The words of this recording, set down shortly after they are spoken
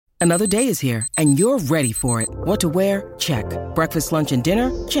Another day is here, and you're ready for it. What to wear? Check. Breakfast, lunch, and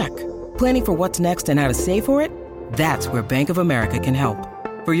dinner? Check. Planning for what's next and how to save for it? That's where Bank of America can help.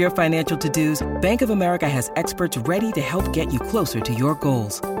 For your financial to-dos, Bank of America has experts ready to help get you closer to your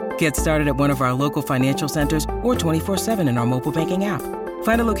goals. Get started at one of our local financial centers or 24/7 in our mobile banking app.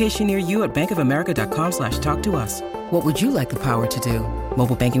 Find a location near you at bankofamerica.com/talktous. What would you like the power to do?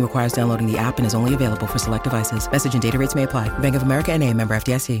 Mobile banking requires downloading the app and is only available for select devices. Message and data rates may apply. Bank of America N.A., member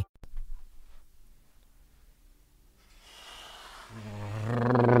FDIC.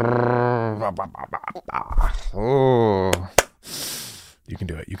 Oh, you can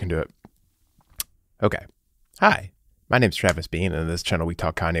do it. You can do it. Okay. Hi, my name's Travis Bean, and on this channel we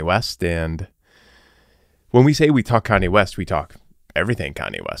talk Kanye West. And when we say we talk Kanye West, we talk everything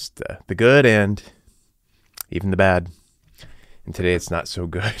Kanye West, the good and even the bad. And today it's not so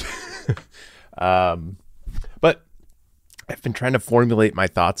good. But I've been trying to formulate my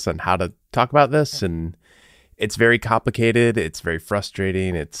thoughts on how to talk about this, and it's very complicated. It's very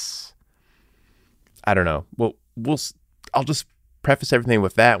frustrating. I don't know. I'll just preface everything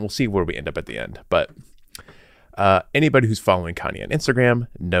with that, and we'll see where we end up at the end. But anybody who's following Kanye on Instagram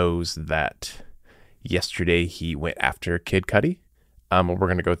knows that yesterday he went after Kid Cudi. We're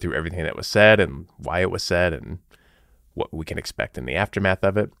going to go through everything that was said and why it was said and what we can expect in the aftermath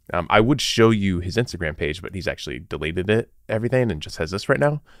of it. I would show you his Instagram page, but he's actually deleted everything and just has this right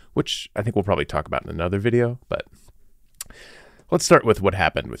now, which I think we'll probably talk about in another video. But let's start with what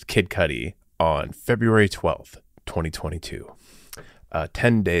happened with Kid Cudi on February 12th, 2022.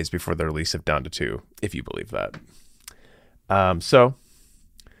 10 days before the release of Donda 2, if you believe that. So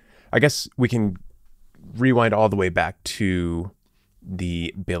I guess we can rewind all the way back to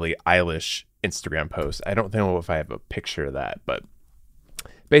the Billie Eilish Instagram post. I don't know if I have a picture of that, but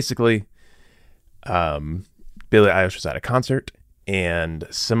basically, Billie Eilish was at a concert and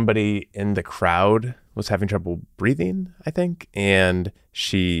somebody in the crowd was having trouble breathing, I think, and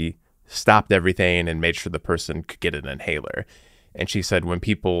she stopped everything and made sure the person could get an inhaler. And she said, when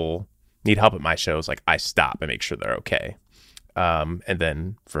people need help at my shows, like, I stop and make sure they're okay. And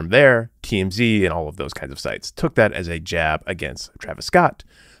then from there, TMZ and all of those kinds of sites took that as a jab against Travis Scott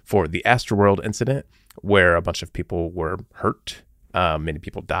for the Astroworld incident, where a bunch of people were hurt. Many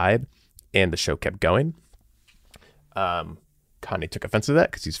people died, and the show kept going. Kanye took offense to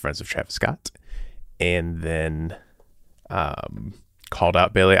that because he's friends with Travis Scott, and then called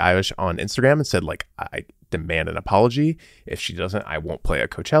out Billie Eilish on Instagram and said, like, I demand an apology. If she doesn't, I won't play at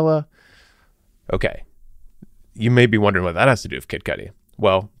Coachella. Okay. You may be wondering what that has to do with Kid Cudi.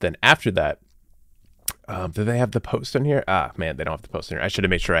 Well, then after that, do they have the post in here? Man, they don't have the post in here. I should have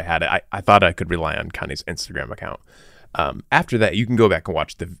made sure I had it. I thought I could rely on Kanye's Instagram account. After that, you can go back and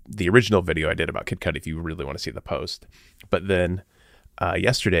watch the original video I did about Kid Cudi if you really want to see the post. But then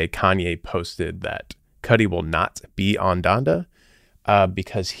yesterday, Kanye posted that Cudi will not be on Donda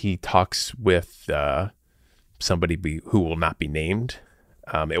because he talks with somebody who will not be named.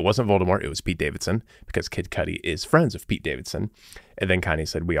 It wasn't Voldemort, it was Pete Davidson, because Kid Cudi is friends with Pete Davidson. And then Kanye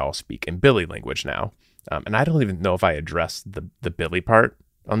said, we all speak in Billy language now. And I don't even know if I addressed the Billy part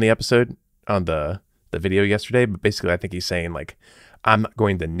on the episode, on the video yesterday, but basically I think he's saying, like, I'm not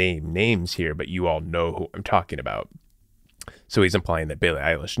going to name names here, but you all know who I'm talking about. So he's implying that Billie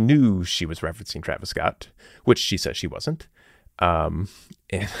Eilish knew she was referencing Travis Scott, which she says she wasn't. And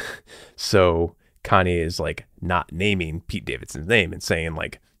so Kanye is, like, not naming Pete Davidson's name and saying,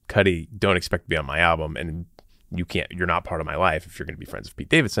 like, Cudi, don't expect to be on my album, and you're not part of my life if you're going to be friends with Pete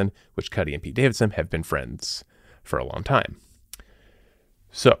Davidson, which Cudi and Pete Davidson have been friends for a long time.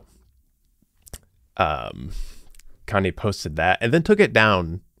 So Kanye posted that and then took it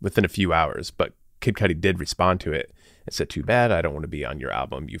down within a few hours, but Kid Cudi did respond to it and said, too bad, I don't want to be on your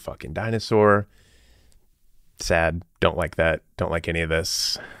album, you fucking dinosaur. Sad, don't like that, don't like any of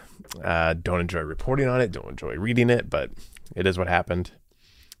this. Don't enjoy reporting on it, don't enjoy reading it, but it is what happened.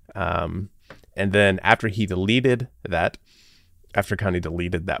 And then after Kanye deleted that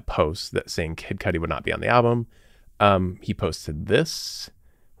post that saying Kid Cudi would not be on the album, he posted this,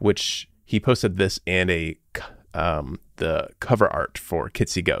 which he posted this and the cover art for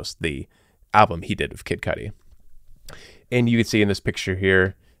Kitsy Ghost, the album he did with Kid Cudi. And you can see in this picture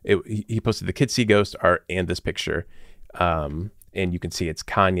here, he posted the Kitsy Ghost art and this picture. And you can see it's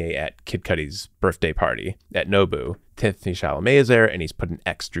Kanye at Kid Cudi's birthday party at Nobu. Timothée Chalamet is there, and he's put an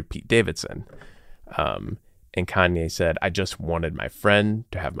X through Pete Davidson. And Kanye said, I just wanted my friend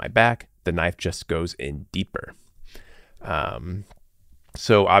to have my back. The knife just goes in deeper.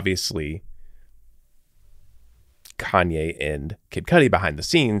 So obviously, Kanye and Kid Cudi behind the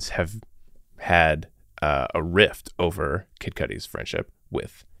scenes have had a rift over Kid Cudi's friendship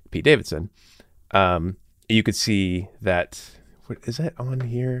with Pete Davidson. You could see that. What is that on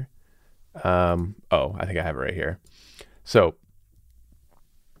here? I think I have it right here. So,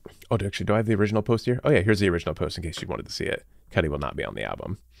 do I have the original post here? Oh yeah, here's the original post in case you wanted to see it. Cudi will not be on the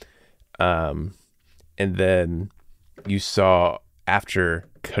album. And then you saw after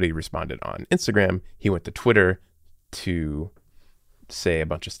Cudi responded on Instagram, he went to Twitter to say a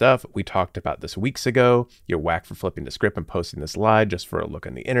bunch of stuff. We talked about this weeks ago. You're whack for flipping the script and posting this lie just for a look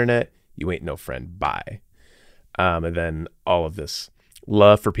on the internet. You ain't no friend. Bye. And then all of this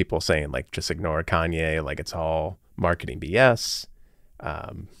love for people saying like, just ignore Kanye. Like it's all marketing BS.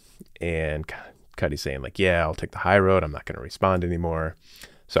 And Cudi saying like, yeah, I'll take the high road. I'm not going to respond anymore.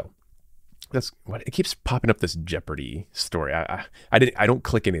 So that's what it keeps popping up, this Jeopardy story. I don't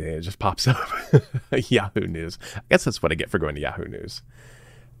click anything. It just pops up. Yahoo News. I guess that's what I get for going to Yahoo News.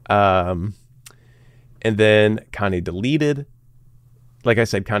 And then Kanye deleted, like I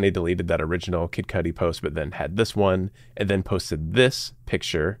said, Kanye deleted that original Kid Cudi post, but then had this one and then posted this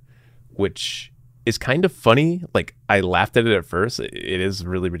picture, which is kind of funny. Like I laughed at it at first. It is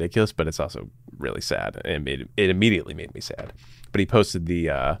really ridiculous, but it's also really sad. And it immediately made me sad. But he posted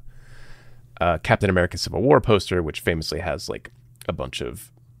the Captain America Civil War poster, which famously has like a bunch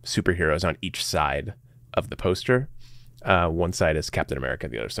of superheroes on each side of the poster. One side is Captain America,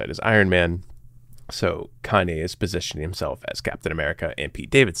 the other side is Iron Man. So Kanye is positioning himself as Captain America and Pete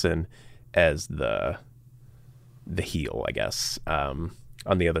Davidson as the heel, I guess, on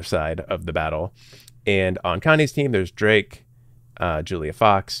the other side of the battle. And on Kanye's team, there's Drake, Julia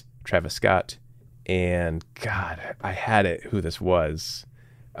Fox, Travis Scott, and God, I had it who this was.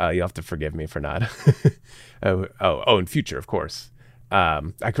 You'll have to forgive me for not. And Future, of course. I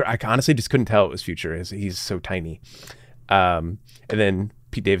honestly just couldn't tell it was Future. He's so tiny. And then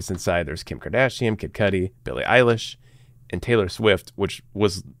Pete Davidson's side, there's Kim Kardashian, Kid Cudi, Billie Eilish, and Taylor Swift,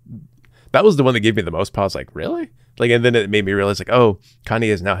 that was the one that gave me the most pause. Like, really? Like, and then it made me realize, like, oh, Kanye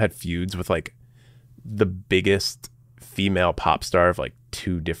has now had feuds with like the biggest female pop star of like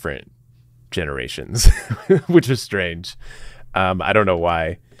 2 different generations, which is strange. I don't know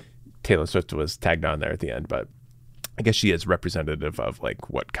why Taylor Swift was tagged on there at the end, but I guess she is representative of like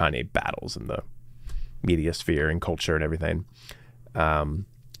what Kanye battles in the media sphere and culture and everything.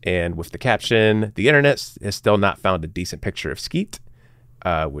 And with the caption, the internet has still not found a decent picture of Skeet,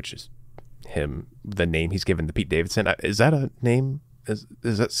 which is the name he's given to Pete Davidson. Is that a name? Is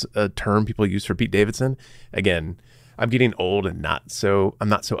that a term people use for Pete Davidson? Again, I'm getting old and I'm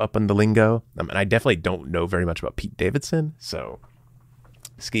not so up on the lingo. And I definitely don't know very much about Pete Davidson. So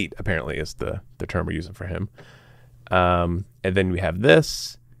Skeet apparently is the term we're using for him. And then we have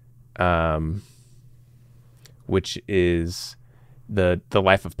this, which is the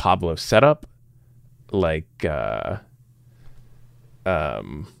Life of Pablo setup. Like,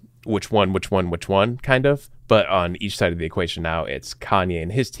 which one kind of. But on each side of the equation now, it's Kanye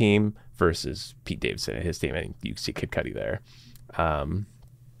and his team versus Pete Davidson and his team. And you see Kid Cudi there. And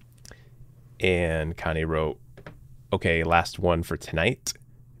Kanye wrote, okay, last one for tonight.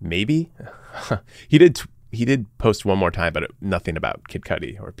 Maybe. He did post one more time, but nothing about Kid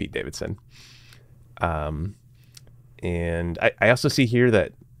Cudi or Pete Davidson. And I also see here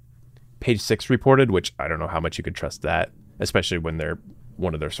that Page 6 reported, which I don't know how much you could trust that, especially when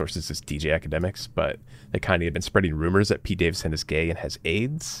one of their sources is DJ Academics, but they kind of have been spreading rumors that Pete Davidson is gay and has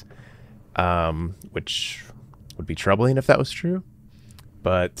AIDS, which would be troubling if that was true.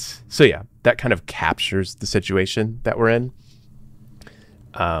 But so yeah, that kind of captures the situation that we're in.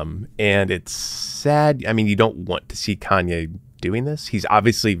 And it's sad. I mean, you don't want to see Kanye doing this. He's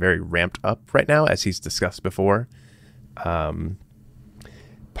obviously very ramped up right now, as he's discussed before.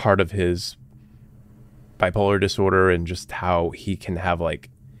 Part of his bipolar disorder and just how he can have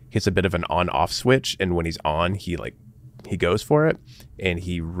he has a bit of an on-off switch, and when he's on, he goes for it. And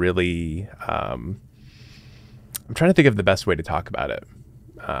he really, I'm trying to think of the best way to talk about it.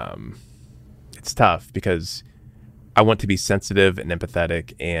 It's tough because I want to be sensitive and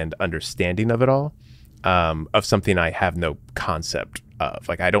empathetic and understanding of it all, of something I have no concept of.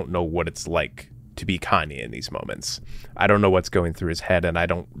 Like, I don't know what it's like to be Kanye in these moments. I don't know what's going through his head, and I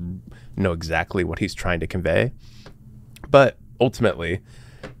don't know exactly what he's trying to convey. But ultimately,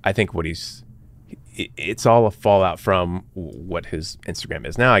 I think it's all a fallout from what his Instagram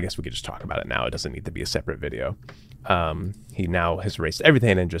is now. I guess we could just talk about it now. It doesn't need to be a separate video. He now has erased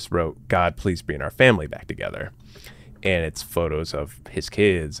everything and just wrote, "God, please bring our family back together." And it's photos of his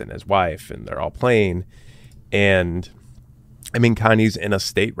kids and his wife, and they're all playing. And I mean, Kanye's in a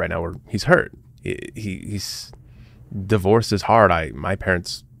state right now where he's hurt. He's divorce is hard. My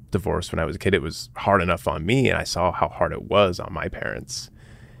parents divorced when I was a kid. It was hard enough on me, and I saw how hard it was on my parents.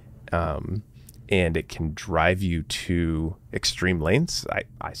 and it can drive you to extreme lengths.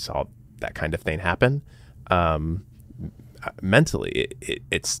 I saw that kind of thing happen. Mentally,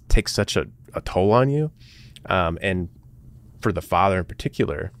 it takes such a toll on you. And for the father in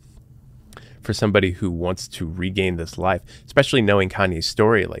particular, for somebody who wants to regain this life, especially knowing Kanye's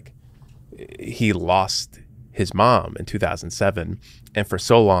story, like he lost his mom in 2007 and for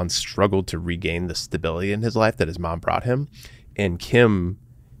so long struggled to regain the stability in his life that his mom brought him. And Kim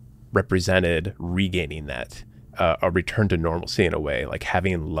represented regaining that, a return to normalcy in a way, like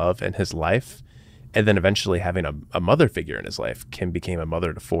having love in his life. And then eventually having a mother figure in his life. Kim became a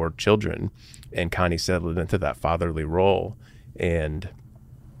mother to 4 children, and Kanye settled into that fatherly role. And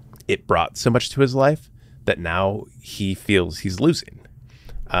it brought so much to his life that now he feels he's losing.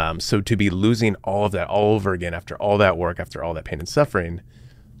 So to be losing all of that all over again after all that work, after all that pain and suffering,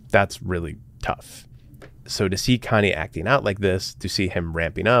 that's really tough. So to see Kanye acting out like this, to see him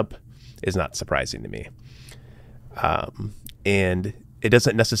ramping up, is not surprising to me. And it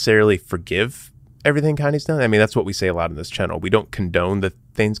doesn't necessarily forgive everything Kanye's done. I mean, that's what we say a lot on this channel. We don't condone the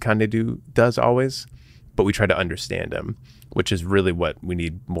things Kanye does always, but we try to understand him, which is really what we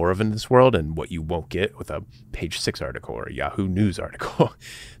need more of in this world, and what you won't get with a Page 6 article or a Yahoo News article.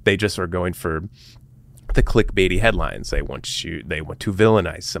 They just are going for the clickbaity headlines. They want to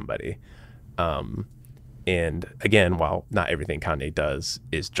villainize somebody. And again, while not everything Kanye does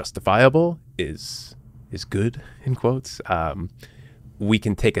is justifiable, is good in quotes, we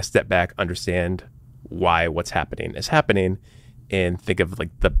can take a step back, understand why what's happening is happening, and think of like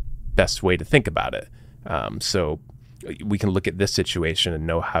the best way to think about it. So we can look at this situation and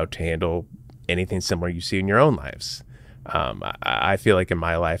know how to handle anything similar you see in your own lives. I feel like in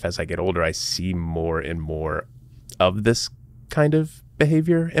my life, as I get older, I see more and more of this kind of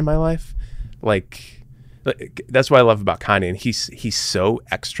behavior in my life. Like that's what I love about Kanye. And he's so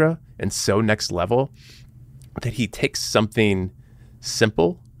extra and so next level that he takes something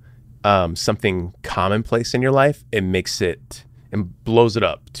simple, something commonplace in your life, and makes it and blows it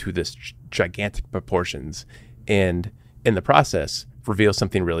up to this gigantic proportions, and in the process reveals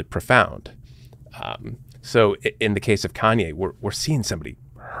something really profound. So in the case of Kanye, we're seeing somebody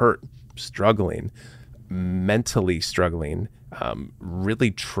hurt, struggling, mentally struggling, really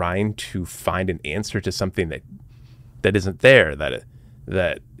trying to find an answer to something that isn't there,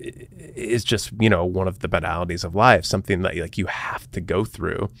 that is just, one of the banalities of life, something that like you have to go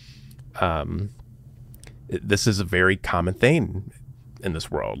through. This is a very common thing in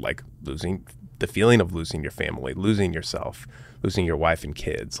this world, like the feeling of losing your family, losing yourself, losing your wife and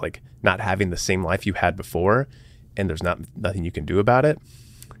kids, like not having the same life you had before, and there's nothing you can do about it.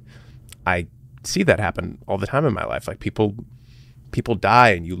 I see that happen all the time in my life. Like people die,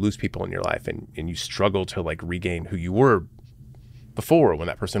 and you lose people in your life, and you struggle to like regain who you were before when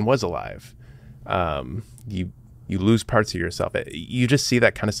that person was alive. You lose parts of yourself. You just see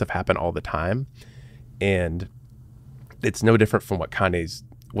that kind of stuff happen all the time. And it's no different from what's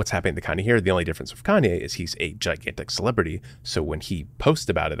happening to Kanye here. The only difference with Kanye is he's a gigantic celebrity. So when he posts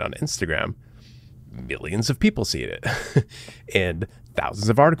about it on Instagram, millions of people see it and thousands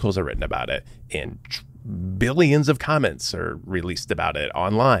of articles are written about it, and billions of comments are released about it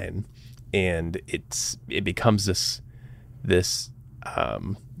online. And it becomes this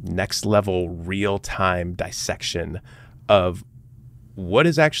next level real-time dissection of what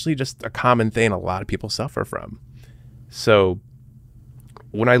is actually just a common thing a lot of people suffer from. So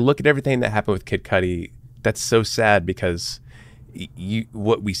when I look at everything that happened with Kid Cudi, that's so sad, because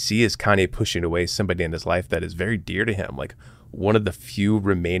what we see is Kanye pushing away somebody in his life that is very dear to him, like one of the few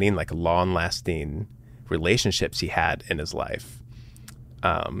remaining like long-lasting relationships he had in his life.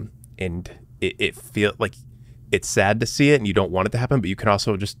 And it feels like it's sad to see it, and you don't want it to happen, but you can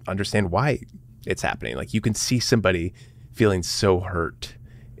also just understand why it's happening. Like you can see somebody feeling so hurt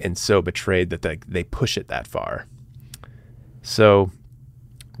and so betrayed that they push it that far. So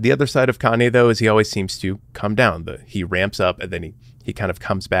the other side of Kanye, though, is he always seems to come down. He ramps up, and then he kind of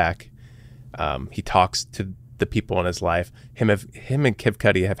comes back. He talks to the people in his life. Him and Kid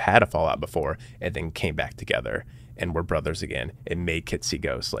Cudi have had a fallout before, and then came back together and were brothers again and made kids see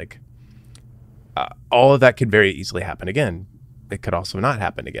ghosts. Like all of that could very easily happen again. It could also not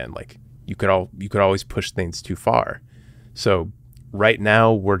happen again. Like you could always push things too far. So right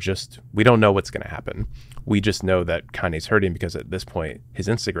now we don't know what's going to happen. We just know that Kanye's hurting because at this point his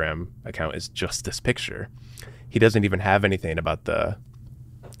Instagram account is just this picture. He doesn't even have anything about the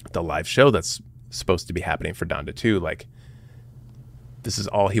live show that's supposed to be happening for Donda 2. Like this is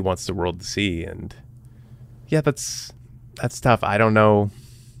all he wants the world to see. And yeah, that's tough. I don't know.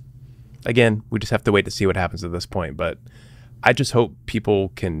 Again, we just have to wait to see what happens at this point. But I just hope people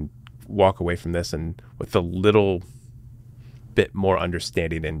can walk away from this and with a little bit more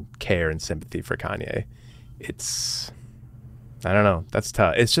understanding and care and sympathy for Kanye. I don't know. That's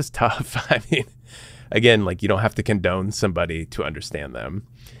tough. It's just tough. I mean, again, like, you don't have to condone somebody to understand them.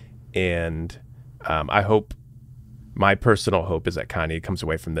 And my personal hope is that Kanye comes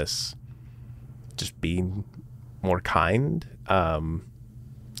away from this just being more kind.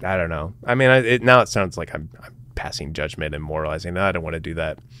 I don't know. I mean, now it sounds like I'm passing judgment and moralizing. No, I don't want to do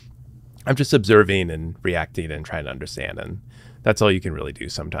that. I'm just observing and reacting and trying to understand. And that's all you can really do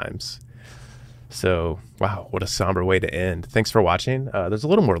sometimes. So, wow, what a somber way to end. Thanks for watching. There's a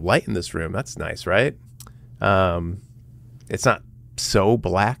little more light in this room. That's nice, right? It's not so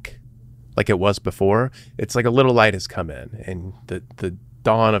black like it was before. It's like a little light has come in, and the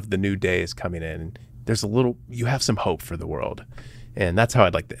dawn of the new day is coming in. You have some hope for the world. And that's how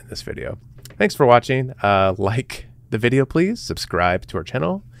I'd like to end this video. Thanks for watching. Like the video, please. Subscribe to our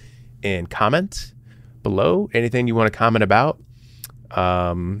channel and comment below anything you want to comment about.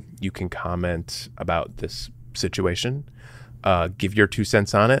 You can comment about this situation. Give your 2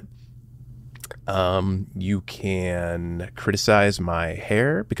 cents on it. You can criticize my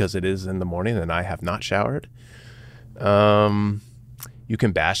hair because it is in the morning and I have not showered. You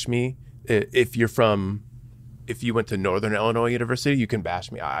can bash me. If you went to Northern Illinois University, you can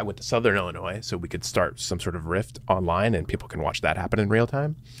bash me. I went to Southern Illinois, so we could start some sort of rift online and people can watch that happen in real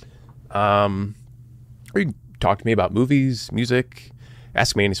time. Or you can talk to me about movies, music,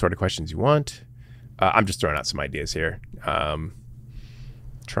 ask me any sort of questions you want. I'm just throwing out some ideas here.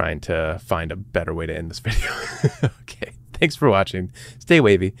 Trying to find a better way to end this video. Okay, thanks for watching. Stay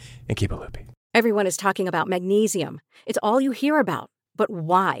wavy and keep it loopy. Everyone is talking about magnesium. It's all you hear about. But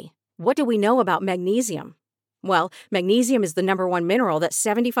why? What do we know about magnesium? Well, magnesium is the #1 mineral that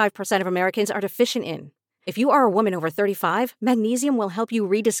 75% of Americans are deficient in. If you are a woman over 35, magnesium will help you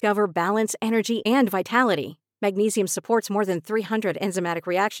rediscover balance, energy, and vitality. Magnesium supports more than 300 enzymatic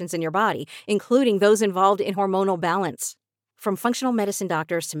reactions in your body, including those involved in hormonal balance. From functional medicine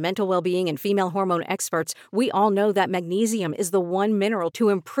doctors to mental well-being and female hormone experts, we all know that magnesium is the one mineral to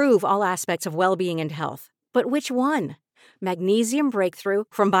improve all aspects of well-being and health. But which one? Magnesium Breakthrough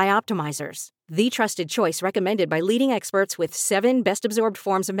from Bioptimizers, the trusted choice recommended by leading experts with 7 best-absorbed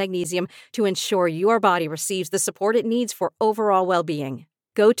forms of magnesium to ensure your body receives the support it needs for overall well-being.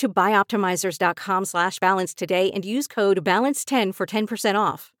 Go to bioptimizers.com/balance today and use code BALANCE10 for 10%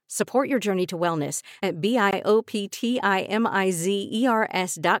 off. Support your journey to wellness at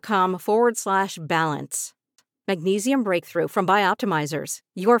bioptimizers.com/balance. Magnesium Breakthrough from Bioptimizers,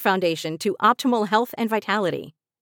 your foundation to optimal health and vitality.